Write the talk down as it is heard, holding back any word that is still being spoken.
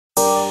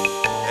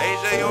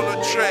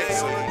track,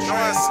 so you know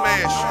I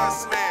smash.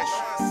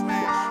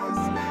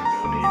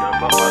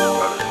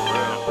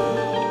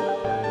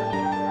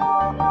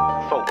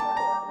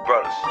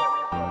 Brothers.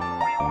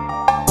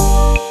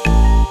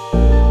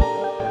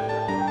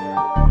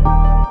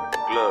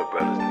 Blood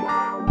brothers,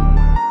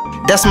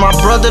 nigga. That's my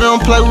brother,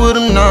 don't play with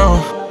him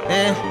now.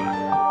 Yeah.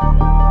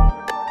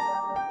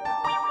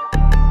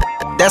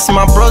 That's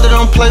my brother,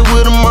 don't play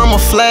with him, I'm a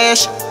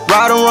flash.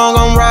 Right or wrong,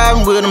 I'm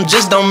riding with him,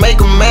 just don't make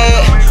him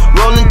mad.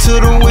 Rolling till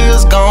the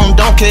wheels gone,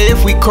 don't care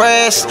if we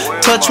crash.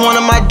 Touch one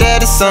of my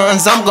daddy's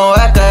sons, I'm gon'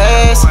 act a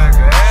ass.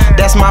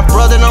 That's my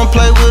brother, don't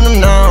play with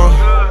him now.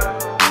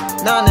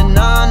 Nah, nah,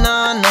 nah,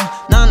 nah, nah,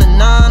 nah,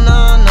 nah,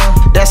 nah,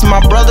 nah. That's my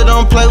brother,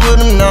 don't play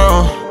with him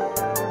now.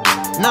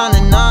 Nah, nah,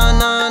 nah,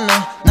 nah,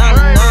 nah, nah,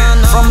 nah,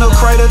 nah. From the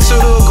crater to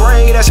the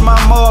grave, that's my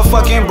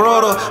motherfucking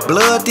brother.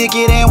 Blood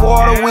thicker than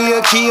water,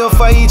 we'll kill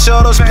for each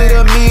other. Split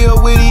a meal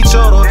with each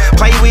other.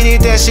 Play with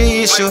it, that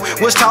shit issue.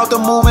 Was taught to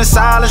move in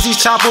silence, these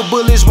chopper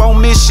bullets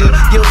won't miss you.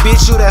 You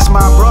bitch, you, that's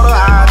my brother.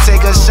 I'll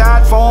take a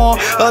shot for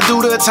him, or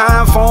do the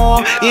time for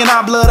him. In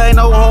our blood ain't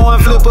no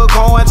horn, flip a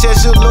coin,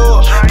 test your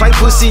luck. Play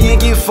pussy and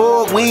get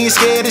fucked, we ain't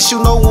scared to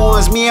shoot no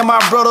ones. Me and my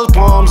brothers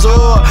palms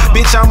up.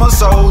 Bitch, I'm a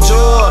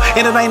soldier,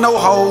 and it ain't no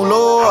hole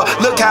up.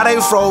 Look how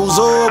they froze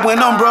up when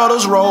them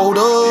brothers rolled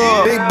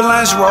up. Big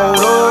blunts rolled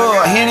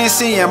up,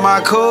 Hennessy in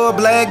my cup.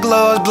 Black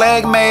gloves,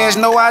 black mask,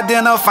 no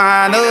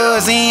identifying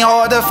us. Ain't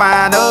hard to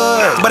find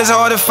us, but it's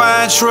hard to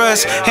find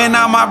trust. And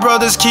now my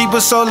brothers keep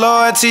us, so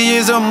loyalty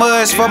is a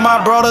must. For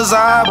my brothers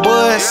I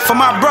bust, for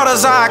my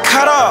brothers I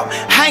cut up.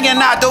 Hanging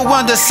out the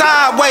window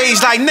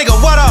sideways like nigga,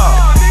 what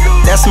up?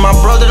 That's my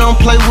brother, don't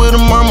play with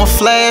him, I'm a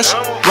flash.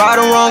 Right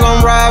or wrong,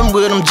 I'm riding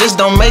with him, just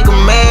don't make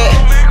him mad.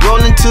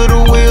 Rolling till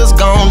the wheels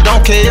gone,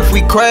 don't care if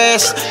we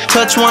crash.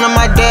 Touch one of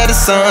my daddy's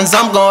sons,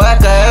 I'm gon'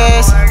 act a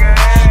ass.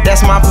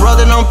 That's my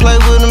brother, don't play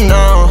with him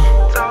now.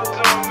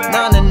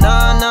 Nah, nah,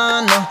 nah,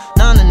 nah, nah,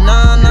 nah,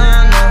 nah,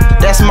 nah, nah.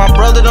 That's my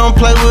brother, don't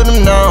play with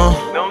him now.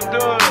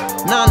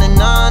 Nah, nah,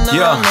 nah,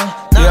 nah, nah.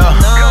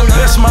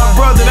 That's my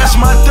brother, that's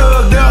my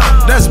thug down.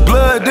 That's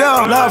blood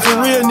down. Love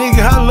for real,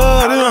 nigga, I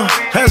love them.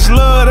 That's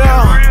love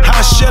down.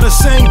 I share the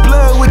same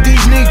blood with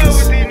these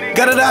niggas.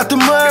 Got it out the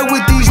mud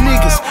with these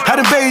niggas. I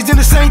done bathed in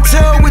the same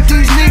tub with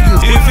these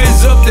niggas. If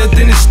it's up there,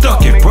 then it's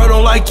stuck. If bro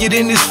don't like it,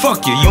 then it's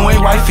fuck you. You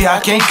ain't wifey, I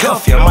can't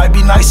cuff you. I might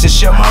be nice and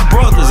share my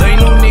brothers.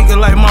 Ain't no nigga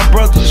like my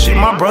brothers. Shit,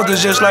 my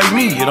brothers just like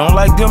me. You don't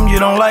like them, you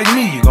don't like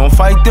me. You gon'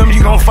 fight them,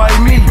 you gon' fight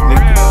me,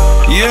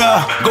 nigga.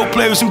 Yeah, go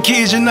play with some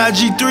kids and not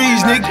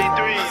G3s, nigga.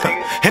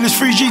 And it's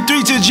free G3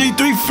 to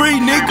G3 free,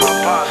 nigga.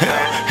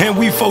 And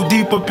we 4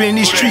 deep up in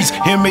these streets.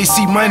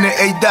 MAC money,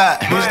 A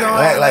dot. Bitch, don't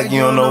act like you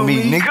don't know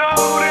me, nigga.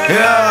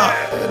 Yeah,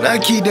 and I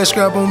keep that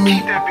scrap on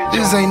me.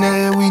 This ain't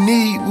nothing we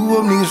need. We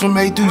up niggas from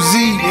A through Z,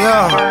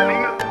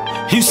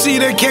 yeah. You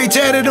see that K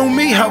tatted on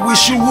me? I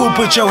wish you would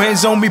put your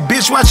hands on me,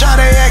 bitch. Watch how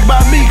they act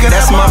by me.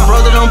 That's my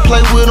brother, don't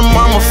play with him,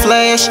 I'm a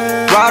flash.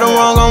 Right or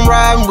wrong, I'm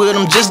riding with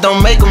him, just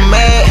don't make him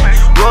mad.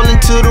 Rolling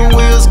till the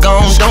wheels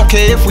gone, don't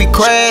care if we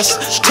crash.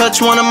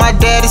 Touch one of my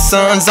daddy's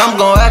sons, I'm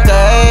gon' act a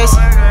ass.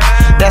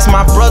 That's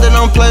my brother,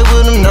 don't play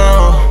with him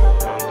now.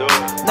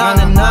 Nah,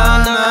 nah,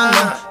 nah, nah,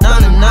 nah,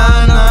 nah,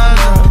 nah,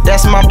 nah.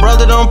 That's my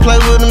brother, don't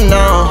play with him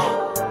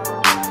now.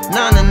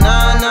 Nah, nah,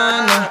 nah.